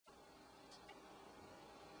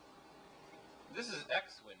This is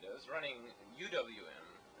X Windows running UWM,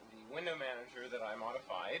 the window manager that I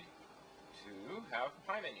modified to have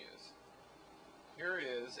pie menus. Here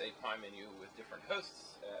is a pie menu with different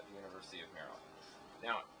hosts at the University of Maryland.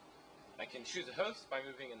 Now, I can choose a host by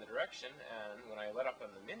moving in the direction, and when I let up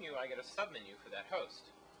on the menu, I get a submenu for that host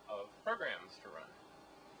of programs to run.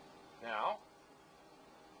 Now,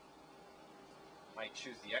 I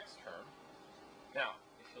choose the X term. Now,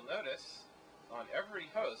 if you'll notice, on every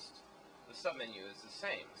host, the submenu is the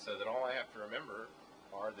same, so that all I have to remember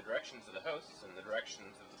are the directions of the hosts and the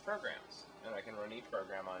directions of the programs, and I can run any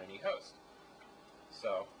program on any host.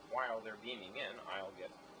 So while they're beaming in, I'll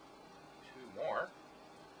get 2 more,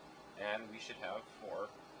 and we should have 4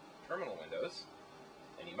 terminal windows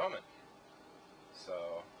any moment.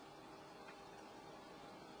 So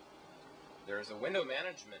there's a window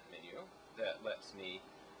management menu that lets me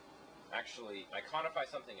actually iconify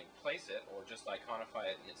something and place it, or just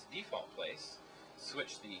iconify it in its default place,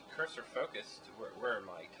 switch the cursor focus to where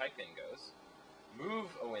my type-in goes,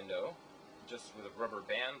 move a window just with a rubber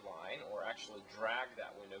band line, or actually drag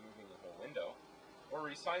that window, moving the whole window, or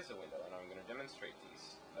resize the window, and I'm going to demonstrate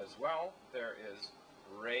these. As well, there is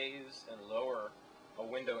raise and lower a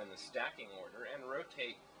window in the stacking order, and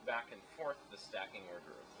rotate back and forth the stacking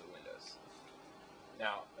order of the windows.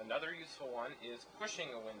 Now, another useful one is pushing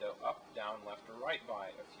a window up, down, left, or right by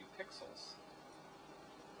a few pixels.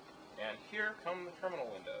 And here come the terminal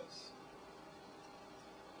windows.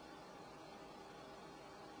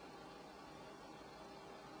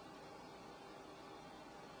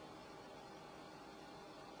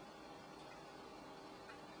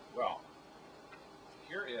 Well,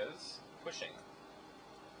 here is pushing.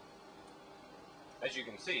 As you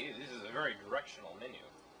can see, this is a very directional menu,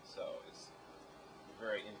 so it's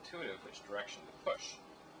very intuitive which direction to push.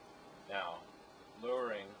 Now,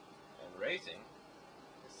 lowering and raising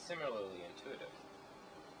is similarly intuitive.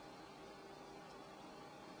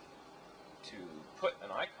 To put an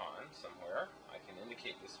icon somewhere, I can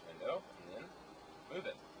indicate this window and then move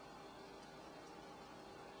it.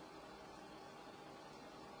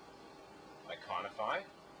 Iconify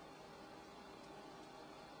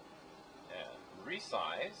and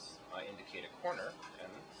resize, I indicate a corner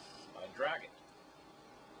and I drag it.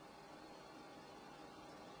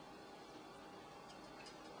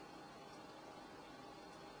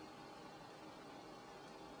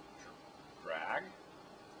 Drag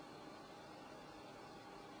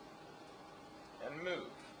and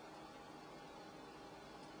move.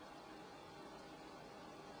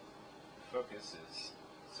 The focus is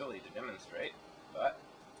silly to demonstrate, but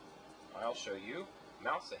I'll show you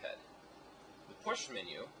mouse ahead. The push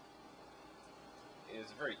menu is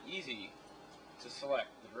very easy to select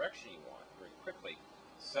the direction you want very quickly.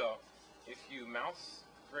 So if you mouse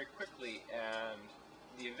very quickly and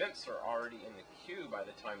the events are already in the queue by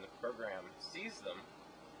the time the program sees them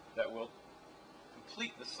that will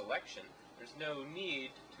complete the selection, there's no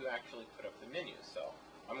need to actually put up the menu. So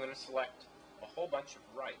I'm going to select a whole bunch of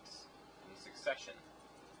rights in succession.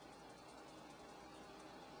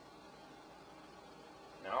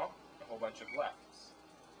 Now, a whole bunch of lefts.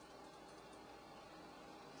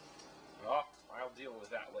 Oh, I'll deal with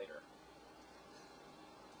that later.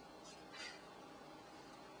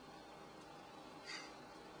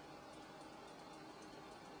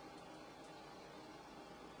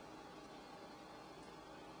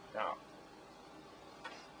 Now,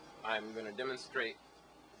 I'm going to demonstrate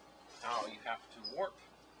how you have to warp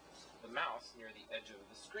the mouse near the edge of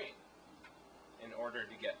the screen in order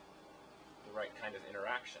to get the right kind of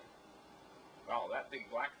interaction. Well, that big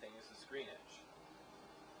black thing is the screen edge.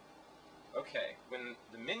 Okay, when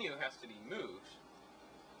the menu has to be moved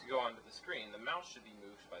to go onto the screen, the mouse should be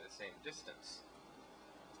moved by the same distance.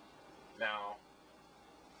 Now,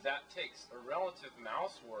 that takes a relative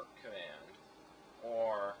mouse work command,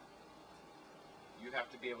 or you have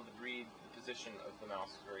to be able to read the position of the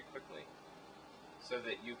mouse very quickly so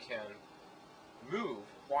that you can move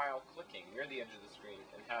while clicking near the edge of the screen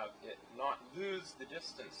and have it not lose the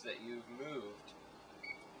distance that you've moved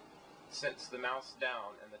since the mouse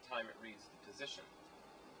down and the time it reads the position.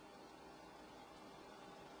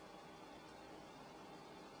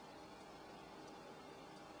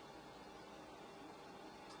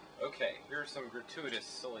 Okay, here are some gratuitous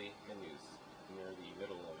silly menus near the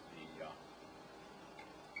middle of the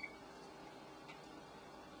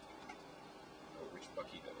which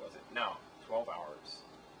bucket was it? Now, 12 hours.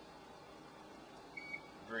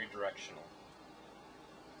 Very directional.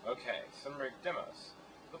 Okay, some rig demos.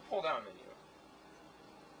 The pull-down menu.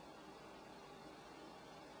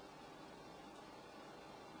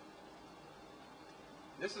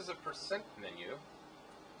 This is a percent menu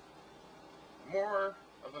more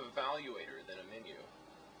of an evaluator than a menu.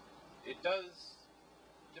 It does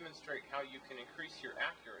demonstrate how you can increase your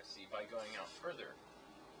accuracy by going out further.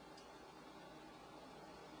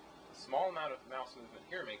 A small amount of mouse movement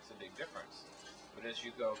here makes a big difference, but as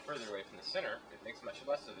you go further away from the center, it makes much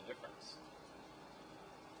less of a difference.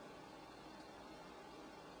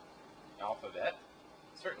 Alphabet.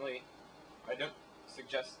 Certainly, I don't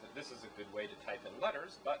suggest that this is a good way to type in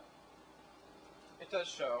letters, but it does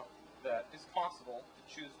show that it's possible to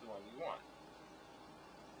choose the one you want.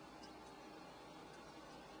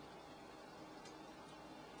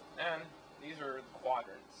 And these are the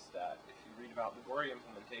quadrants that, if you read about the gory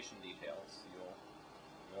implementation details, you'll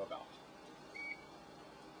know about.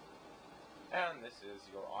 And this is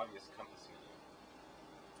your obvious compass menu.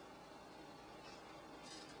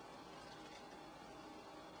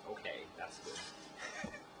 Okay, that's good.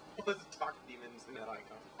 Let's talk demons in that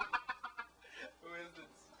icon. Who is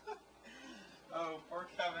this? Oh, poor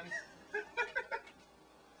Kevin.